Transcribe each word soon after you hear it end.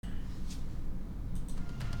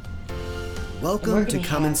Welcome to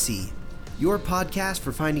Come and See, your podcast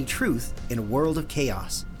for finding truth in a world of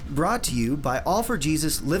chaos. Brought to you by All for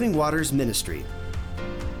Jesus Living Waters Ministry.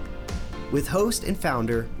 With host and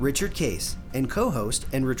founder Richard Case and co-host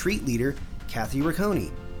and retreat leader Kathy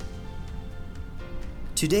Ricconi.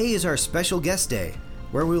 Today is our special guest day,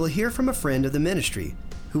 where we will hear from a friend of the ministry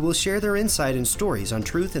who will share their insight and stories on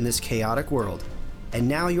truth in this chaotic world. And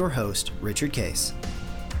now your host, Richard Case.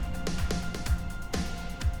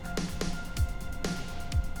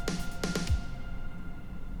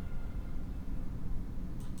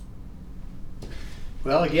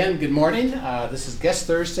 Well, again, good morning. This is Guest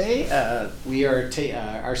Thursday. We are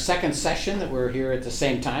our second session that we're here at the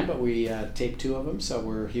same time, but we taped two of them, so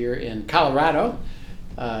we're here in Colorado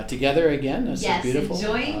together again. It's yes, beautiful.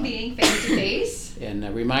 Enjoying being face to face.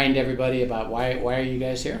 And remind everybody about why are you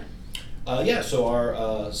guys here? So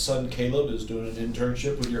our son Caleb is doing an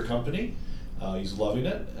internship with your company. He's loving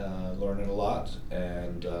it, learning a lot,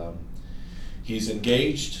 and he's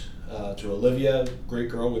engaged to Olivia, great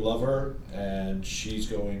girl, we love her, and she's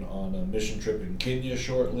going on a mission trip in Kenya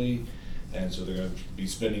shortly, and so they're going to be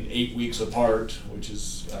spending 8 weeks apart, which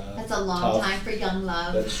is that's a long tough. time for young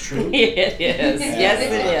love. That's true. It is. Yes,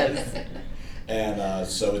 it is. And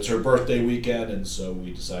so it's her birthday weekend, and so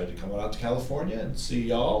we decided to come out to California and see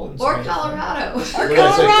y'all. And or Colorado. Or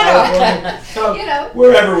Colorado. You know.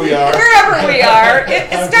 Wherever we are. Wherever we are. It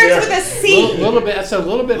starts with a C. That's a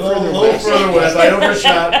little bit further little west. further west. I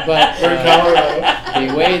overshot, But we're in Colorado.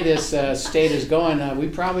 The way this state is going, we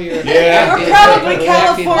probably are. Yeah. We're probably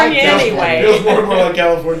California anyway. Feels more and more like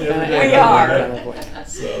California every day. We are.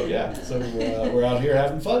 So yeah, we're out here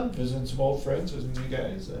having fun, visiting some old friends, visiting you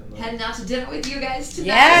guys, and Heading out to dinner with you guys tonight.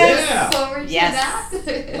 Yes. Yeah. Look forward to Yes.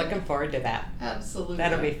 that. Looking forward to that. Absolutely.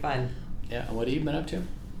 That'll be fun. Yeah. And what have you been up to?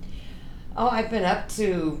 Oh, I've been up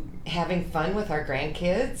to having fun with our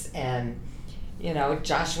grandkids, and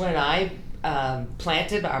Joshua and I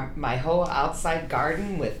planted my whole outside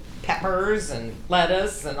garden with peppers and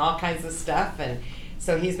lettuce and all kinds of stuff, and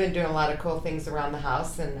so he's been doing a lot of cool things around the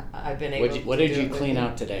house, and I've been able What to did do you it with clean him.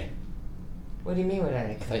 out today? What do you mean, what did I I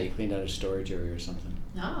clean? thought you cleaned out a storage area or something.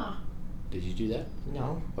 No. Did you do that?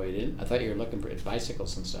 No. Oh, you didn't? I thought you were looking for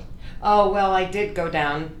bicycles and stuff. Oh, well, I did go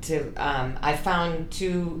down to, I found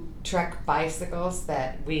 2 Trek bicycles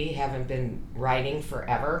that we haven't been riding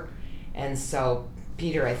forever. And so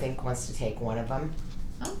Peter, I think, wants to take one of them.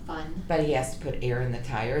 Oh, fun. But he has to put air in the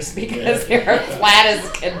tires because they're flat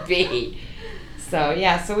as can be. So,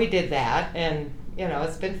 yeah, so we did that. And,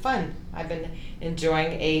 it's been fun. I've been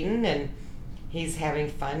enjoying Aiden, and he's having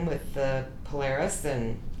fun with the Polaris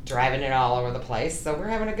and driving it all over the place. So we're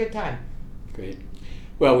having a good time. Great.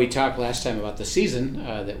 Well, we talked last time about the season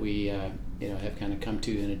that we have kind of come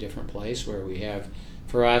to in a different place where we have,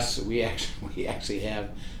 for us, we actually have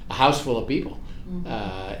a house full of people,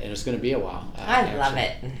 and it's going to be a while. I love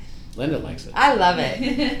it. Linda likes it. I love it.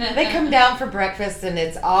 They come down for breakfast, and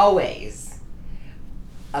it's always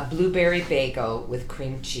a blueberry bagel with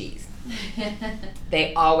cream cheese.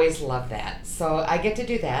 They always love that. So I get to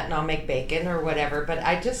do that, and I'll make bacon or whatever, but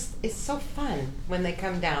it's so fun when they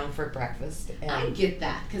come down for breakfast. And I get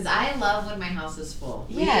that, because I love when my house is full.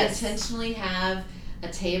 Yes. We intentionally have a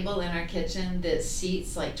table in our kitchen that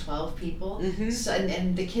seats like 12 people. Mhm. So,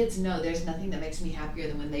 and the kids know there's nothing that makes me happier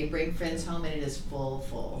than when they bring friends home and it is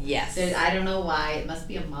full. Yes. I don't know why. It must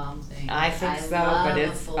be a mom thing. I think so, love but a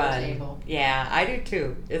it's full fun. Table. Yeah, I do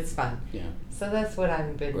too. It's fun. Yeah. So that's what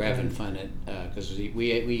I've been We're doing. having fun because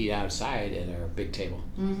we eat outside at our big table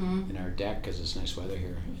Mm-hmm. in our deck because it's nice weather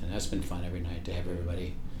here, and that's been fun every night to have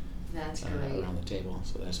everybody That's great. around the table.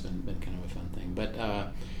 So that's been kind of a fun thing. But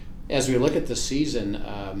as we look at the season,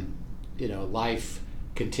 life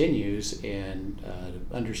continues, and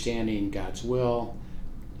understanding God's will,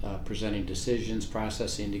 presenting decisions,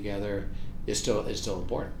 processing together is still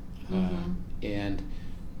important. And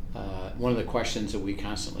one of the questions that we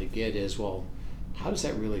constantly get is, well, how does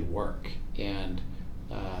that really work? And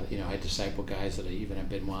I disciple guys that I even have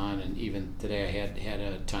been on, and even today I had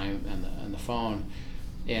a time on the phone,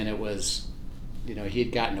 and it was, he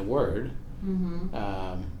had gotten a word,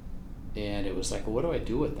 and it was like, well, what do I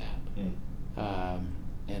do with that?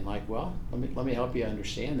 And like, well, let me help you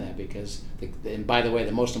understand that, because and by the way,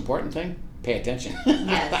 the most important thing, pay attention.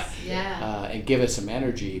 Yes, yeah. And give it some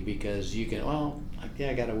energy, because you can,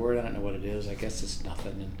 I got a word, I don't know what it is, I guess it's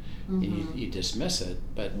nothing, and you dismiss it,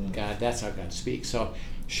 but God, that's how God speaks. So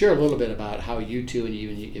share a little bit about how you two, and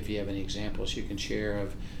even if you have any examples you can share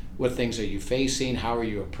of what things are you facing, how are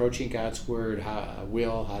you approaching God's word, how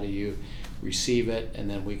do you receive it, and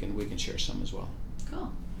then we can share some as well.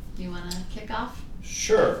 Cool. You want to kick off?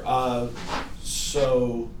 Sure.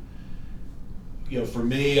 So for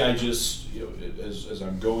me, I just, as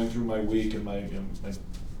I'm going through my week and my my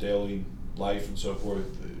daily life and so forth,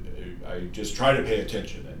 I just try to pay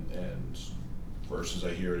attention and verses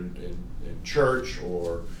I hear in church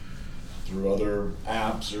or through other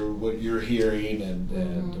apps or what you're hearing and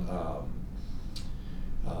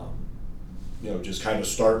just kind of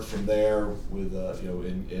start from there with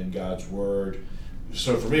in God's Word.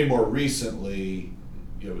 So for me, more recently,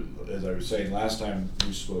 as I was saying last time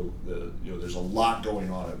we spoke, there's a lot going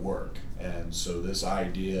on at work, and so this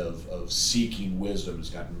idea of seeking wisdom has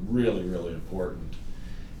gotten really, really important.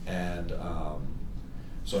 And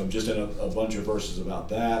so I'm just in a bunch of verses about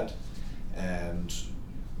that, and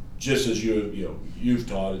just as you've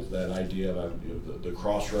taught, is that idea of the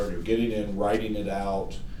crossroad, getting in, writing it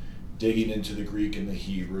out, digging into the Greek and the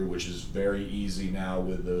Hebrew, which is very easy now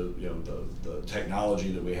with the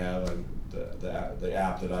technology that we have, and the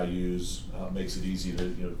app that I use makes it easy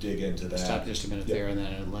to dig into that. Stop just a minute there, and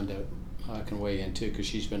then Linda can weigh in too, because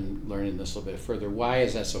she's been learning this a little bit further. Why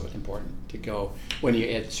is that so important to go when you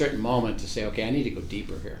at a certain moment to say, okay, I need to go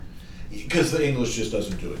deeper here? Because the English just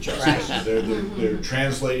doesn't do it justice. Right. They're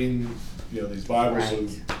translating these Bibles,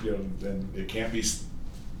 Right. and it can't be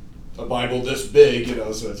a Bible this big,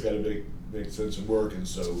 so it's got to make sense and work. And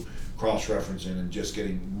so cross-referencing and just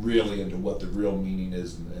getting really into what the real meaning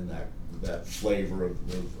is and that flavor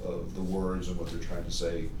of the words and what they're trying to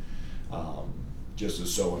say, just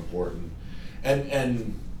is so important.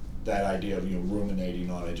 And that idea of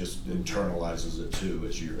ruminating on it just internalizes it too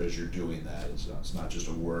as you're doing that. It's not just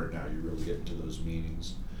a word now. You really get into those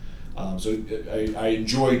meanings. So I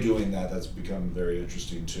enjoy doing that. That's become very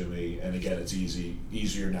interesting to me. And again, it's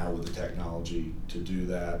easier now with the technology to do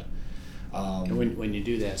that. And when you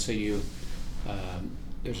do that, so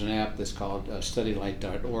there's an app that's called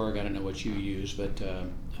studylight.org. I don't know what you use, but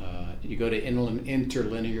you go to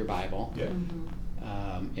Interlinear Bible. Yeah.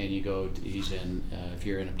 And you go, if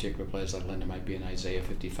you're in a particular place, like Linda might be in Isaiah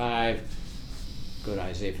 55, go to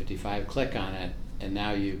Isaiah 55, click on it, and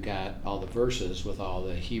now you've got all the verses with all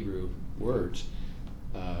the Hebrew words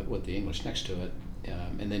with the English next to it,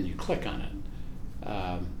 and then you click on it.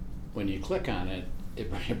 When you click on it,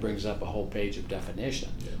 it brings up a whole page of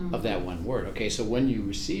definition of that one word. Okay, so when you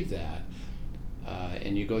receive that,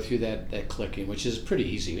 and you go through that clicking, which is pretty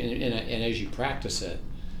easy, and as you practice it,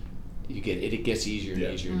 it gets easier and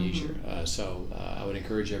easier and easier. So I would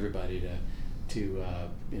encourage everybody to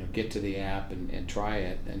get to the app and try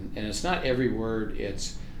it. And it's not every word.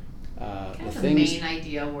 It's Kind the of the things. main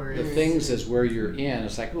idea words. The things is where you're in.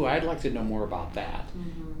 It's like, I'd like to know more about that.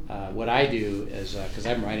 What I do is, because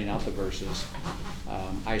I'm writing out the verses,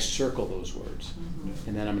 I circle those words,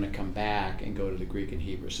 and then I'm going to come back and go to the Greek and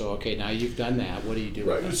Hebrew. So okay, now you've done that. What do you do?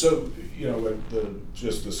 Right. With it? So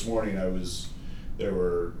just this morning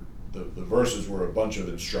the verses were a bunch of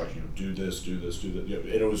instruction. Do this, do this, do that.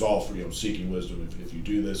 It was all for seeking wisdom. If you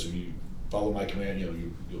do this, if you follow my command,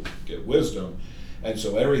 you'll get wisdom. And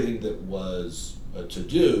so everything that was to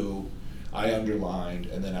do, I underlined,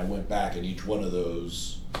 and then I went back and each one of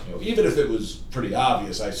those, even if it was pretty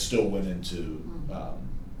obvious, I still went into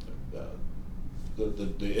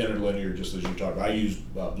the interlinear, just as you talked about. I use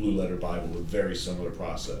Blue Letter Bible, a very similar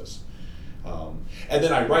process. And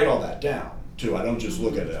then I write all that down too. I don't just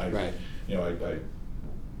look at it. I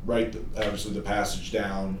write obviously the passage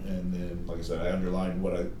down, and then, like I said, I underlined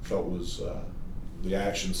what I felt was the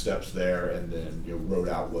action steps there, and then wrote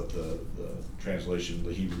out what the translation,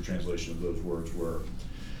 the Hebrew translation of those words were.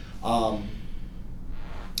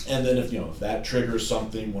 And then if that triggers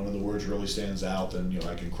something, one of the words really stands out, then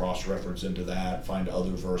I can cross-reference into that, find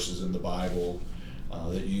other verses in the Bible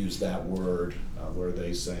that use that word. What are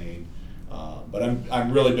they saying? But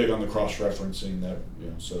I'm really big on the cross-referencing that,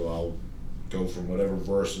 so I'll go from whatever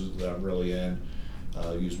verses that I'm really in,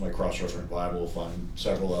 use my cross-reference Bible, find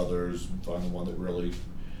several others, find the one that really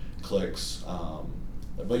clicks.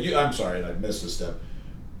 But I'm sorry, I missed a step.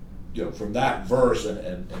 From that verse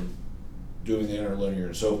and doing the interlinear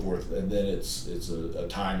and so forth, and then it's a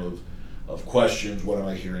time of questions. What am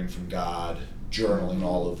I hearing from God? Journaling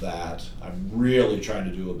all of that. I'm really trying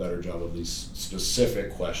to do a better job of these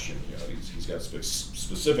specific questions. He's got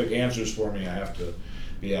specific answers for me. I have to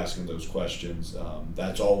be asking those questions.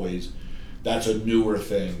 That's a newer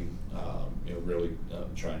thing. Really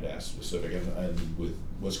trying to ask specific, and with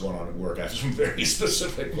what's going on at work, I have some very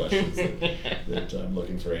specific questions that I'm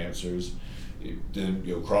looking for answers. Then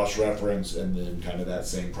cross-reference, and then kind of that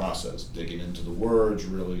same process, digging into the words,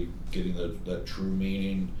 really getting that true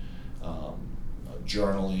meaning.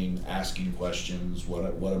 Journaling, asking questions.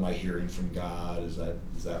 What am I hearing from God? Is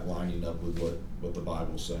that lining up with what the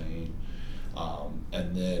Bible's saying?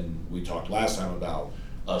 And then we talked last time about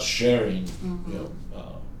us sharing,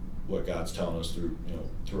 what God's telling us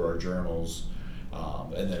through our journals,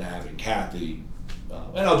 and then having Kathy,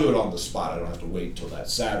 and I'll do it on the spot. I don't have to wait till that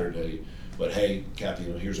Saturday. But hey, Kathy,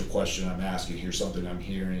 here's a question I'm asking. Here's something I'm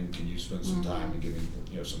hearing. Can you spend some time and give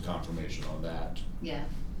me, some confirmation on that? Yeah,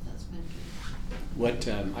 that's been good. What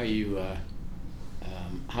are you?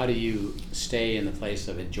 How do you stay in the place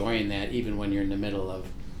of enjoying that, even when you're in the middle of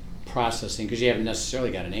processing? Because you haven't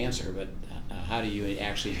necessarily got an answer, but how do you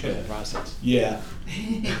actually enjoy the process? Yeah,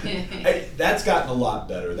 that's gotten a lot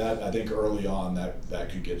better. That I think early on that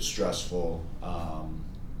could get stressful,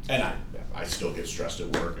 and I still get stressed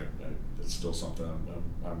at work, and it's still something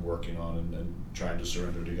I'm working on and trying to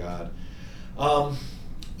surrender to God.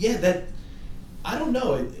 That I don't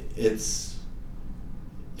know. It's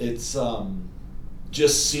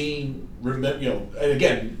just seeing, and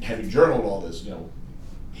again, having journaled all this,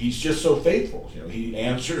 he's just so faithful. He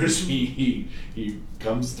answers. He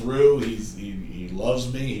comes through. He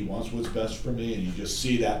loves me. He wants what's best for me, and you just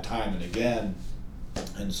see that time and again.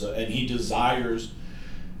 And he desires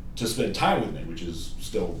to spend time with me, which is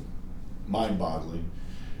still mind-boggling.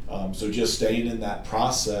 So just staying in that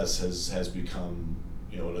process has become,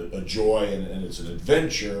 a joy, and it's an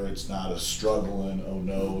adventure. It's not a struggle and oh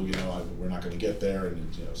no, we're not going to get there,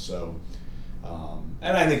 and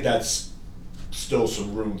and I think that's still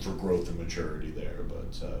some room for growth and maturity there,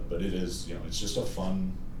 but it is, it's just a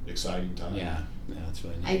fun, exciting time. Yeah, that's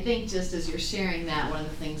really neat. I think just as you're sharing that, one of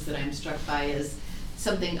the things that I'm struck by is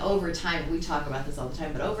something over time. We talk about this all the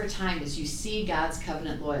time, but over time, as you see God's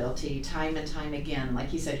covenant loyalty time and time again,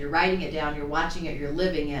 like you said, you're writing it down, you're watching it, you're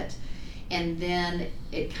living it, and then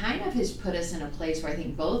it kind of has put us in a place where I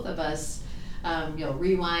think both of us,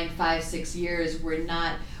 rewind 5-6 years,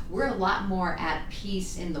 we're a lot more at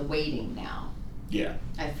peace in the waiting now. Yeah.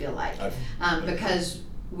 I feel like, because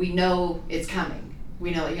we know it's coming.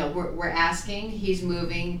 We know, we're asking, he's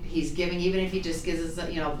moving, he's giving, even if he just gives us,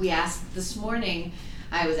 we asked this morning,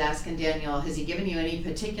 I was asking Daniel, has he given you any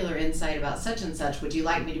particular insight about such and such? Would you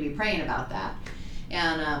like me to be praying about that?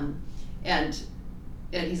 And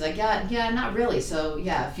he's like, yeah, not really. So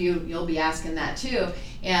yeah, if you'll be asking that too.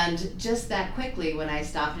 And just that quickly, when I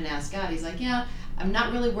stopped and asked God, he's like, yeah, I'm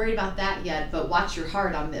not really worried about that yet, but watch your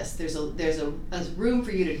heart on this. There's a room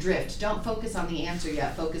for you to drift. Don't focus on the answer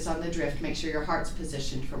yet. Focus on the drift. Make sure your heart's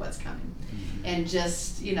positioned for what's coming. And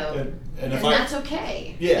just, and that's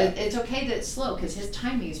okay. Yeah. It's okay that it's slow, because his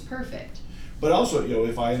timing is perfect. But also,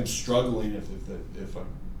 if I am struggling, if I'm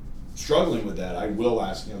struggling with that, I will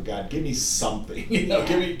ask, God, give me something.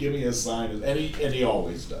 Give me a sign. And he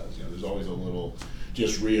always does. There's always a little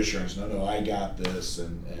just reassurance. No, I got this,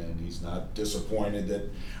 and he's not disappointed that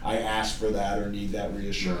I asked for that or need that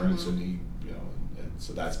reassurance, and he, and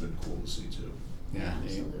so that's been cool to see too. Yeah,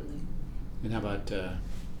 absolutely. And how about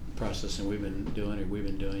processing you've been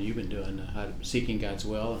doing, seeking God's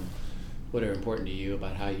will, and what are important to you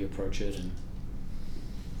about how you approach it, and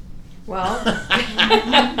Well,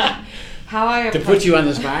 how I approach to put you on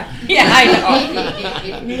the spot? Yeah,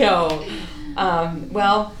 I know.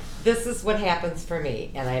 Well, this is what happens for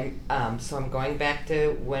me, and I'm going back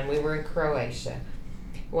to when we were in Croatia.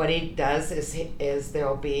 What he does is there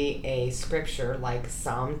will be a scripture like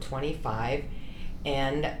Psalm 25,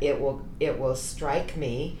 and it will strike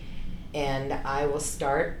me, and I will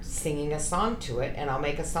start singing a song to it, and I'll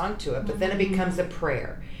make a song to it, but then it becomes a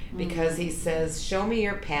prayer, because he says, show me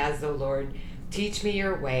your paths, O Lord, teach me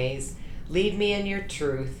your ways, lead me in your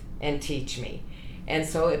truth, and teach me. And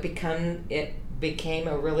so it became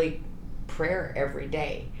a really prayer every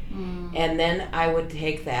day. And then I would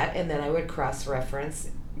take that, and then I would cross-reference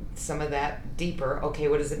some of that deeper. Okay,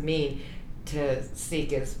 what does it mean to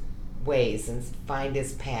seek his ways and find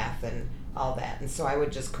his path and all that? And so I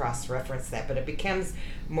would just cross-reference that, but it becomes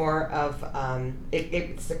more of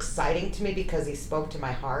it's exciting to me because he spoke to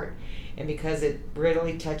my heart, and because it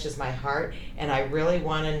really touches my heart, and I really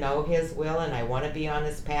want to know his will, and I want to be on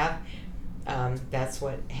his path. That's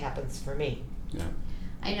what happens for me. Yeah.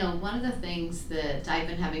 I know one of the things that I've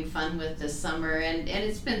been having fun with this summer, and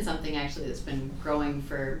it's been something actually that's been growing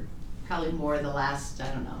for probably more the last,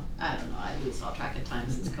 I don't know, I lose all track of time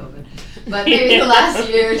since COVID, but maybe the last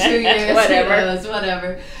year, 2 years,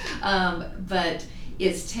 whatever. But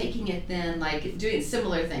it's taking it then, like doing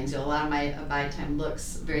similar things. A lot of my Abide time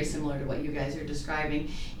looks very similar to what you guys are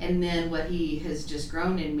describing. And then what he has just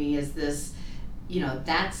grown in me is this,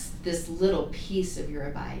 that's this little piece of your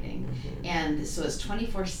abiding. Mm-hmm. And so it's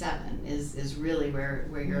 24/7 is really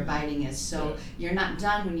where your abiding is. So you're not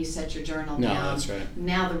done when you set your journal No, down. that's right.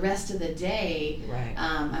 Now the rest of the day, Right.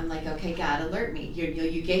 I'm like, okay, God, alert me.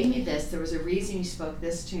 You gave me this. There was a reason you spoke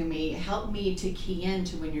this to me. Help me to key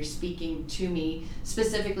into when you're speaking to me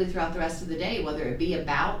specifically throughout the rest of the day, whether it be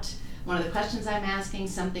about one of the questions I'm asking,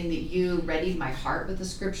 something that you readied my heart with the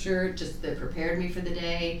scripture, just that prepared me for the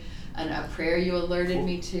day, a prayer you alerted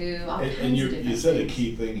me to, all kinds And of you different said a things.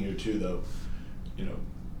 key thing here too, though.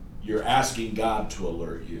 You're asking God to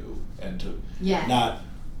alert you and to Yes. not.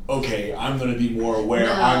 Okay, I'm going to be more aware.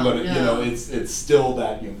 No, I'm going to, no. it's still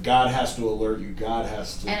that God has to alert you. God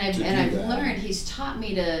has to. And to I've do that. learned, he's taught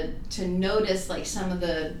me to notice like some of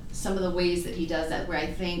the ways that he does that, where I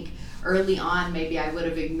think early on maybe I would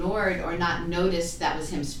have ignored or not noticed that was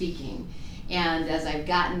him speaking. And as I've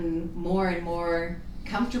gotten more and more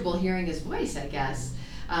comfortable hearing his voice, I guess,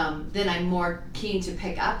 then I'm more keen to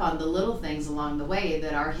pick up on the little things along the way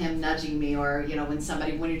that are him nudging me, or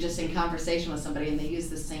when you're just in conversation with somebody and they use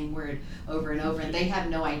the same word over and over and they have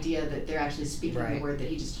no idea that they're actually speaking Right. the word that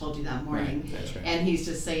he just told you that morning. Right, that's right. And he's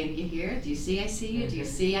just saying, you hear? Do you see I see you? Do you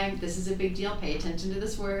see this is a big deal? Pay attention to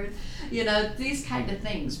this word. These kind of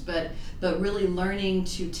things. But really learning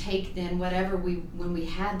to take then whatever when we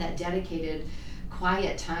had that dedicated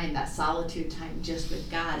quiet time, that solitude time just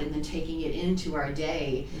with God, and then taking it into our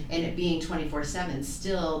day and it being 24/7,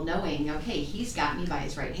 still knowing, okay, he's got me by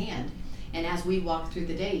his right hand. And as we walk through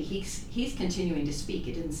the day, he's continuing to speak.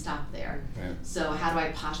 It didn't stop there. Right. So how do I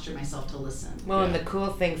posture myself to listen? Well, and Yeah. the cool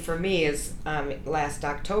thing for me is last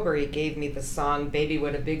October he gave me the song "Baby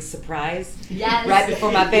What a Big Surprise" Yes. right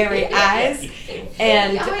before my very eyes,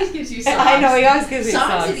 and he always gives you songs. I know he always gives me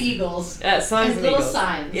songs. and Eagles. Songs and and little Eagles.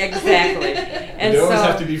 signs. Yeah, exactly. And They always so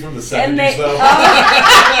have to be from the and 70s, they- though.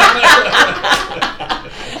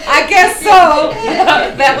 I guess so.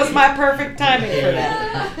 That was my perfect timing for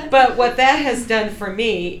that. But what that has done for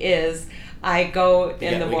me is I go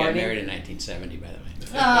in the We got morning. married in 1970, by the way.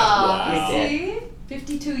 Oh, Wow. see?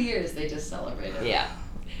 52 years they just celebrated. Yeah.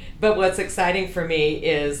 But what's exciting for me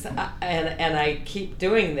is, and I keep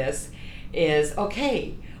doing this, is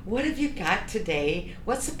okay, what have you got today?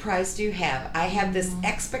 What surprise do you have? I have this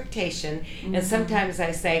expectation, and sometimes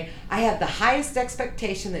I say, I have the highest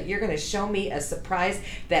expectation that you're going to show me a surprise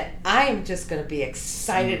that I am just going to be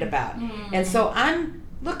excited about. And so I'm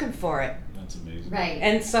looking for it. That's amazing. Right.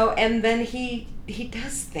 And then he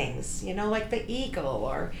does things, like the eagle,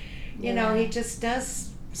 or he just does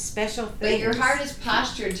special things. But your heart is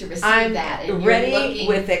postured to receive I'm that. And ready you're looking,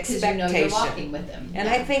 with 'cause you know you're expectation. walking with him. And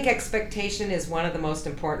Yeah. I think expectation is one of the most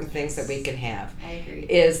important things that we can have. I agree.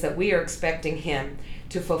 Is that we are expecting him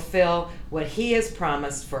to fulfill what he has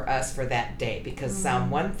promised for us for that day. Because Psalm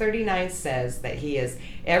 139 says that he is,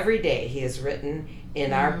 every day he is written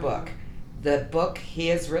in our book. The book he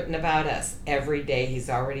has written about us. Every day he's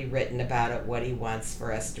already written about it, what he wants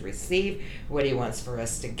for us to receive, what he wants for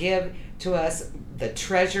us to give to us, the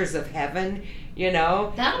treasures of heaven,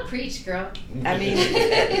 That'll preach, girl. I mean,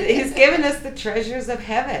 he's given us the treasures of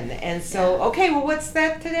heaven. And so, okay, well, what's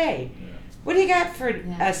that today? What do you got for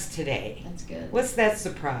us today? That's good. What's that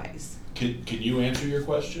surprise? Can you answer your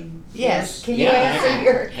question? Yes, can you Yeah, answer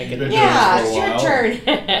your... I can. You've been Yeah, doing it's this for a your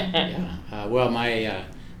while. turn. Yeah. Well, my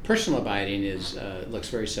personal abiding looks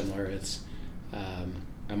very similar. It's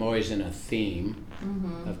I'm always in a theme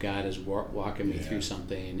of God is walking me through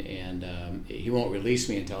something, and he won't release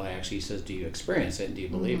me until he says, "Do you experience it and do you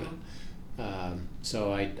believe it?"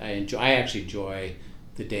 So I actually enjoy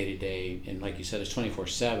the day to day, and like you said, it's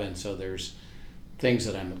 24/7. So there's things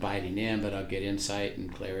that I'm abiding in, but I'll get insight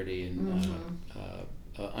and clarity and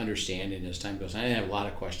understanding as time goes on. I have a lot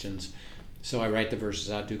of questions. So I write the verses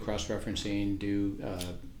out, do cross-referencing,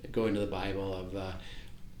 go into the Bible of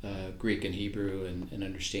Greek and Hebrew and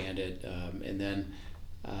understand it. And then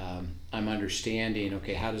I'm understanding,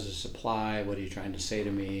 okay, how does this apply? What are you trying to say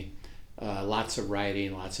to me? Lots of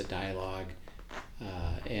writing, lots of dialogue,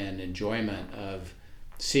 and enjoyment of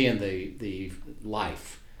seeing the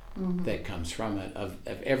life that comes from it. Of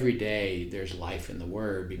every day, there's life in the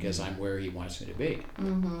Word because I'm where He wants me to be.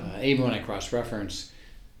 Even when I cross-reference,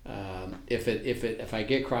 if I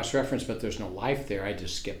get cross-reference but there's no life there, I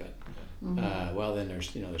just skip it. Well, then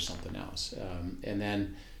there's something else. And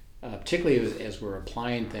then particularly as we're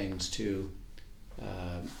applying things to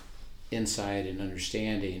insight and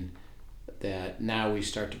understanding, that now we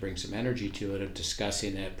start to bring some energy to it of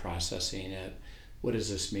discussing it, processing it. What does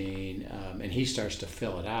this mean? And he starts to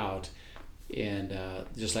fill it out. And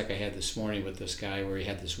just like I had this morning with this guy where he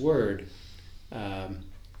had this word,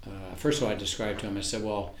 first of all, I described to him, I said,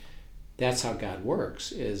 well, that's how God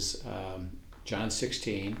works. Is John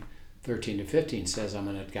 16:13-15 says, I'm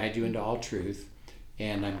going to guide you into all truth,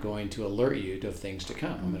 and I'm going to alert you to things to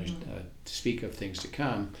come. I'm going to speak of things to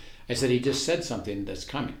come. I said, he just said something that's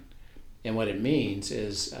coming. And what it means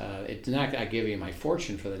is, it's not I give you my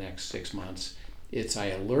fortune for the next 6 months. It's I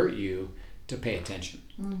alert you to pay attention.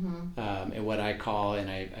 And what I call, and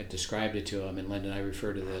I described it to him, and Linda and I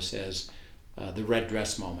refer to this as the red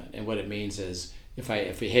dress moment. And what it means is,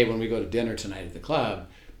 hey, when we go to dinner tonight at the club,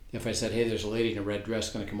 if I said, hey, there's a lady in a red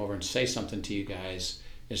dress going to come over and say something to you guys,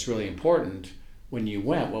 it's really important. When you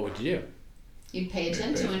went, what would you do? You'd pay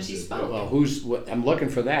attention when she spoke. Well, I'm looking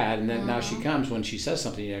for that, and then now she comes. When she says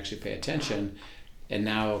something, you actually pay attention, and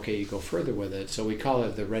now, okay, you go further with it. So we call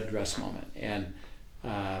it the red dress moment. And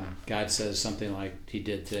God says something like he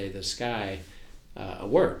did today, the sky, a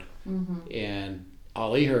word. And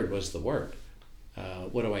all he heard was the word.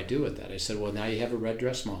 What do I do with that? I said, well, now you have a red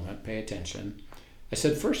dress moment. Pay attention. I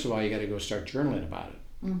said, first of all, you got to go start journaling about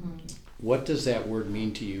it. What does that word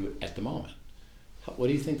mean to you at the moment? What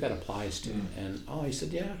do you think that applies to? And he said,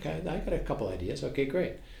 yeah, okay, I got a couple ideas. Okay,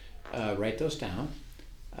 great. Write those down.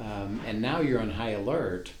 And now you're on high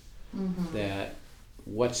alert that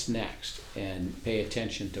what's next, and pay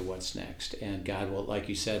attention to what's next. And God will, like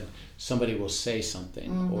you said, somebody will say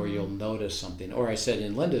something, or you'll notice something. Or I said,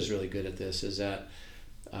 and Linda's really good at this, is that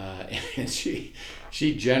and she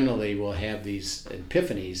generally will have these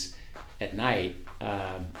epiphanies at night,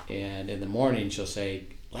 and in the morning she'll say,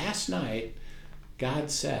 last night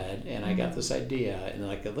God said, and I got this idea, and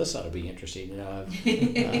like, this ought to be interesting, of what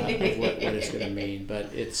it's going to mean.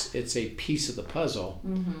 But it's a piece of the puzzle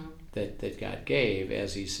that God gave,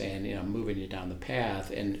 as he's saying, moving you down the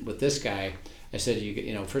path. And with this guy, I said,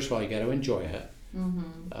 first of all, you got to enjoy it,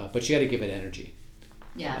 but you got to give it energy.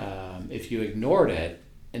 Yeah. If you ignored it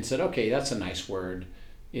and said, okay, that's a nice word,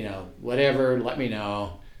 whatever, let me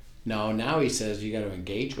know. No, now he says, you got to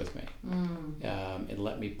engage with me, and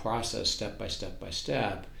let me process step by step by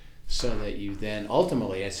step, so that you then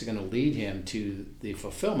ultimately, it's going to lead him to the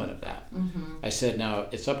fulfillment of that. I said, now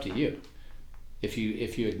it's up to you. If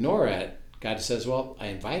you ignore it, God says, well, I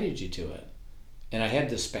invited you to it, and I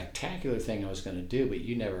had this spectacular thing I was going to do, but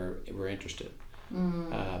you never were interested.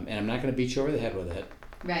 And I'm not going to beat you over the head with it.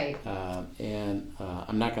 Right. And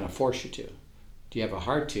I'm not going to force you to. Do you have a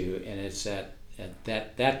heart to? And it's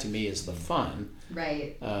that to me is the fun,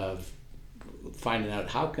 right, of finding out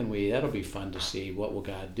how can we. That'll be fun to see what will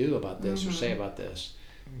God do about this or say about this.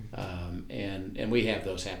 And we have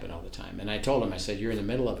those happen all the time. And I told him, I said, you're in the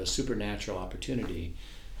middle of a supernatural opportunity.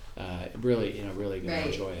 Really going to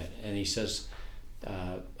enjoy it. And he says,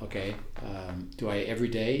 okay, do I every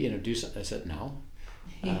day, do something? I said, no.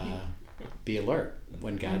 Be alert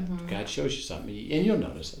when God shows you something, and you'll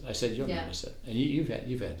notice it. I said, you'll notice it. And you've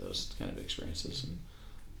had those kind of experiences. And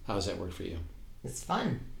how does that work for you? It's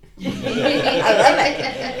fun. I love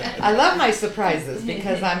it. I love my surprises,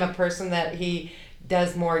 because I'm a person that he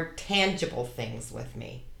does more tangible things with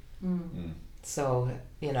me. So,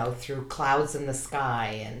 through clouds in the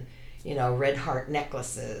sky and, red heart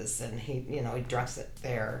necklaces, and he drops it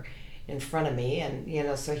there in front of me,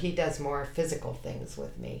 and, so he does more physical things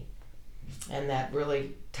with me. And that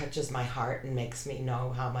really touches my heart and makes me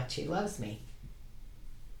know how much he loves me.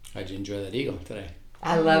 How'd you enjoy that eagle today?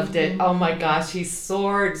 I loved it. Oh my gosh, he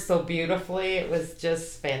soared so beautifully. It was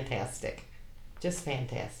just fantastic. Just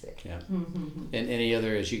fantastic. Yeah. And any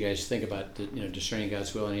other, as you guys think about discerning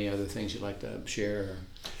God's will, any other things you'd like to share? Or?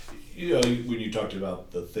 When you talked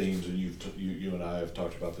about the themes, and you and I have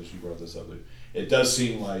talked about this, you brought this up. It does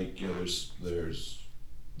seem like there's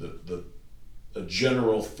a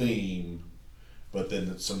general theme, but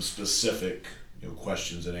then some specific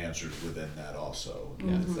questions and answers within that also.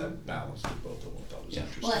 And it's that balance of both of them. That was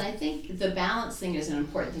interesting. Well, and I think the balance thing is an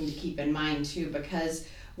important thing to keep in mind too, because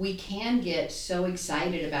we can get so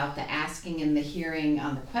excited about the asking and the hearing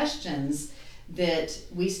on the questions that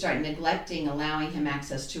we start neglecting allowing him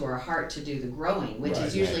access to our heart to do the growing, which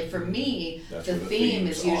is usually, for me, the theme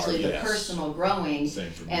is usually the personal growing,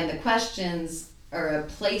 and the questions are a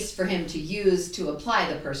place for him to use to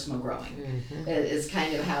apply the personal growing. Is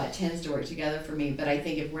kind of how it tends to work together for me. But I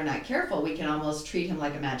think if we're not careful, we can almost treat him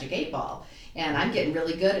like a magic 8-ball. And I'm getting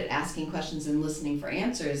really good at asking questions and listening for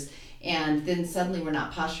answers, and then suddenly we're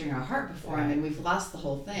not posturing our heart before him, and we've lost the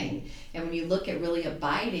whole thing. And when you look at really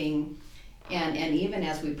abiding, and even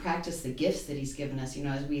as we practice the gifts that he's given us,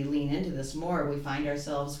 as we lean into this more, we find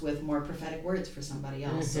ourselves with more prophetic words for somebody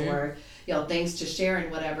else, or things to share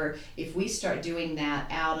and whatever. If we start doing that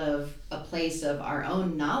out of a place of our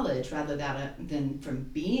own knowledge rather than from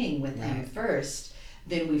being with him first,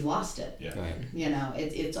 then we've lost it. Yeah. Right. You know,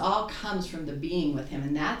 it's all comes from the being with him,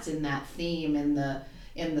 and that's in that theme in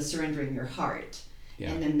the surrendering your heart.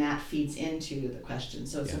 Yeah. And then that feeds into the question.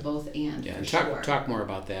 So it's Yeah. a both and. Yeah, for and sure. talk more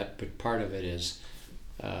about that. But part of it is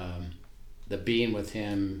the being with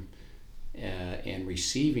him and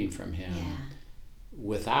receiving from him. Yeah.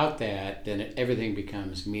 Without that, then everything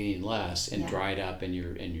becomes meaningless and Yeah. dried up, and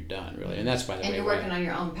you're done really. And that's by the And way you're why, working on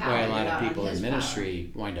your own power. why a lot you're of not on people in his ministry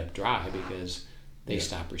wind up dry because they Yeah.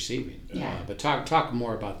 stop receiving. Yeah. But talk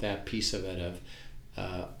more about that piece of it, of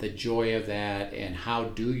the joy of that, and how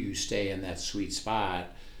do you stay in that sweet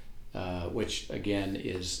spot, which again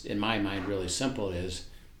is in my mind really simple. Is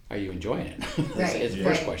are you enjoying it? Right. It's the Yeah.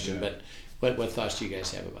 first question. Yeah. But what thoughts do you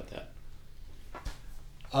guys have about that?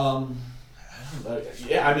 I don't know.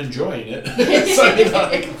 Yeah, I'm enjoying it. So,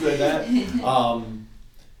 I can say that.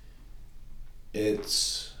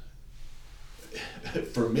 It's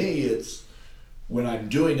for me. It's when I'm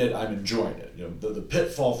doing it, I'm enjoying it. You know, the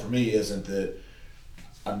pitfall for me isn't that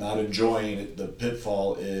I'm not enjoying it. The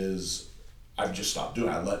pitfall is I've just stopped doing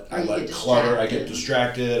it. I you let get clutter. I get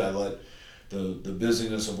distracted. distracted. I let the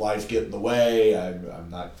busyness of life get in the way. I'm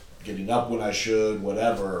not getting up when I should.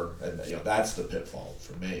 Whatever, and that's the pitfall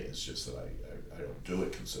for me. It's just that I don't do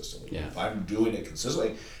it consistently. Yeah. If I'm doing it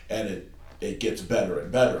consistently, and it gets better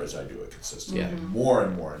and better as I do it consistently, Yeah. more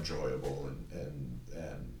and more enjoyable and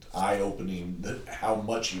eye-opening how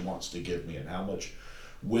much he wants to give me and how much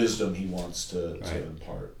wisdom he wants to Right.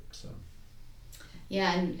 impart. So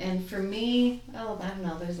Yeah, and for me, oh, I don't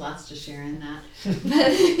know, there's lots to share in that.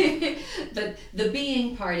 But the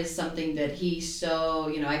being part is something that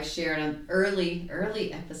I've shared on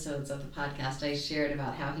early episodes of the podcast. I shared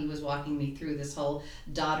about how he was walking me through this whole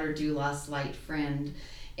daughter, doulos, light friend,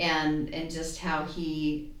 and just how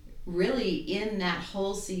he really, in that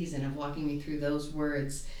whole season of walking me through those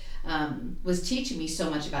words, was teaching me so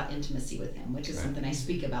much about intimacy with him, which is Right. something I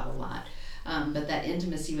speak about a lot. But that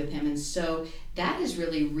intimacy with him, and so that has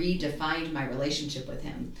really redefined my relationship with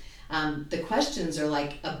him. The questions are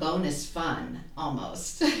like a bonus fun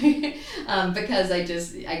almost, because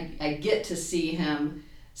I get to see him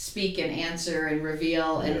speak and answer and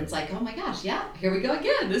reveal, and Yeah. it's like, oh my gosh, yeah, here we go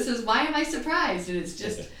again. This is why am I surprised? And it's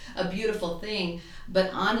just a beautiful thing.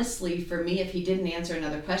 But honestly, for me, if he didn't answer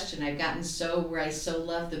another question, I've gotten where I so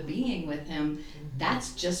love the being with him.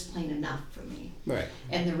 That's just plain enough for me. Right.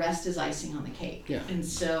 And the rest is icing on the cake. Yeah. And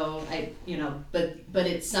so but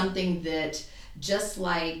it's something that just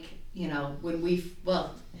like, when we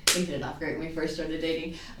hit it off great when we first started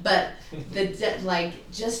dating, but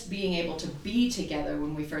just being able to be together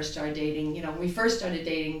when we first started dating, when we first started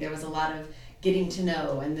dating, there was a lot of getting to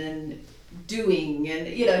know and then doing and,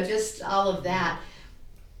 just all of that.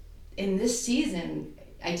 In this season,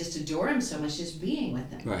 I just adore him so much, just being with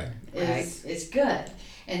him. Right. Is good.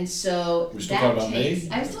 And so We're still talking about takes, me?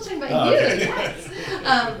 I'm still talking about Oh, you, okay.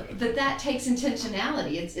 yes. But that takes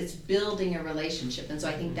intentionality. It's building a relationship. And so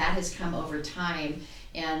I think that has come over time.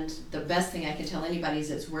 And the best thing I can tell anybody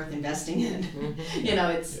is it's worth investing in.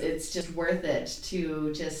 It's just worth it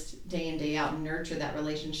to just day in, day out nurture that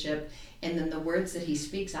relationship. And then the words that he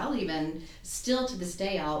speaks, I'll even still to this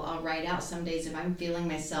day, I'll write out some days if I'm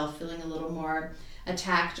feeling a little more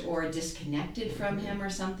attacked or disconnected from him or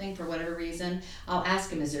something for whatever reason, I'll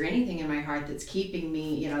ask him, is there anything in my heart that's keeping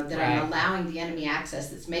me, that Right. I'm allowing the enemy access,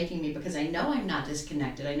 that's making me, because I know I'm not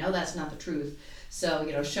disconnected. I know that's not the truth. So,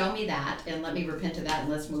 show me that and let me repent of that and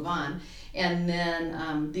let's move on. And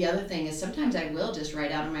then the other thing is sometimes I will just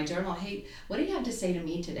write out in my journal, hey, what do you have to say to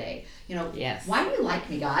me today? Yes. Why do you like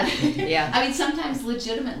me, God? Yeah. I mean, sometimes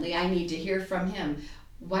legitimately I need to hear from him.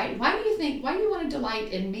 Why do you want to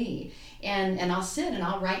delight in me? And I'll sit and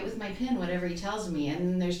I'll write with my pen whatever he tells me. And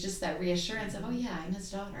then there's just that reassurance of, oh yeah, I'm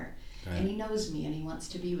his daughter. Right. And he knows me and he wants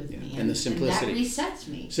to be with me. And the simplicity. And that resets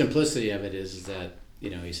me. Simplicity of it is that,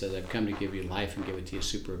 he says, I've come to give you life and give it to you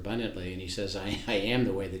super abundantly. And he says, I am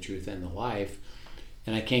the way, the truth, and the life.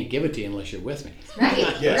 And I can't give it to you unless you're with me. Right,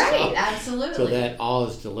 Yes. right, absolutely. So that all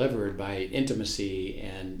is delivered by intimacy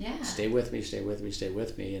and Yeah. stay with me, stay with me, stay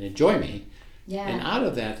with me, and enjoy me. yeah. And out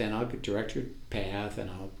of that, then I'll direct your path, and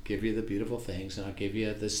I'll give you the beautiful things, and I'll give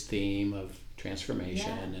you this theme of transformation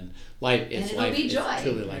Yeah. and life. And It's it'll life. be It's joy.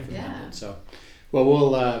 truly life Yeah. abundant. So, well,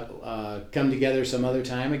 we'll come together some other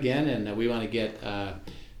time again, and we want to get.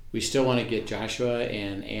 We still want to get Joshua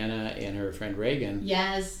and Anna and her friend Reagan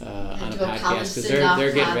Yes. on a do a podcast college because send-off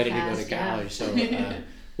they're getting ready to go to podcast, yeah. college. So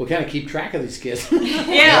we'll kind of keep track of these kids.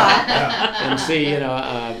 Yeah. And see,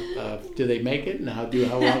 do they make it and how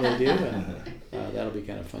well they do, and that'll be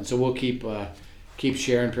kind of fun. So we'll keep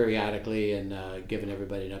sharing periodically and giving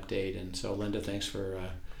everybody an update. And so, Linda, thanks for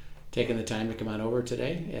taking the time to come on over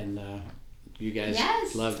today. And you guys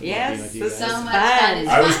Yes. love being Yes, with you this guys. So is much fun. fun. It's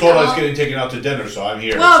I was fun told to I was all- getting taken out to dinner, so I'm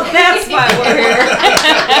here. Well, so. that's why we're here.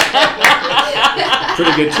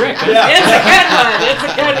 Pretty good trick, huh? It's a good one. It's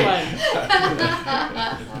a good one.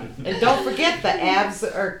 And don't forget, the Avs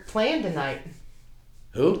are playing tonight.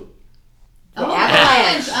 Who? Oh,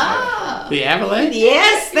 Avalanche. Oh. The Avalanche?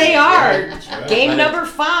 Yes, they are. That's right. Game By the- number By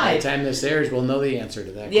the 5. time this airs, we'll know the answer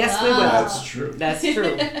to that. Yes, we will. That's true. That's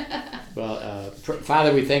true. Well,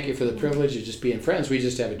 Father, we thank you for the privilege of just being friends. We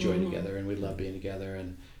just have a joy together, and we love being together,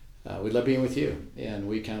 and we love being with you. And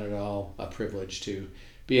we count it all a privilege to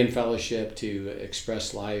be in fellowship, to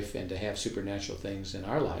express life, and to have supernatural things in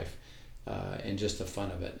our life, and just the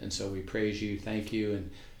fun of it. And so we praise you, thank you,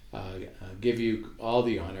 and give you all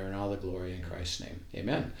the honor and all the glory in Christ's name.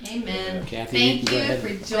 Amen. Amen. Kathy, Thank you can go you ahead. for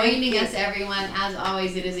joining us, everyone. As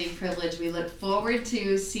always, it is a privilege. We look forward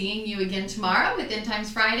to seeing you again tomorrow with End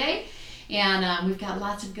Times Friday. And we've got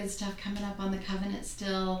lots of good stuff coming up on the covenant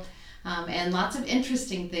still, and lots of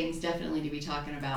interesting things definitely to be talking about.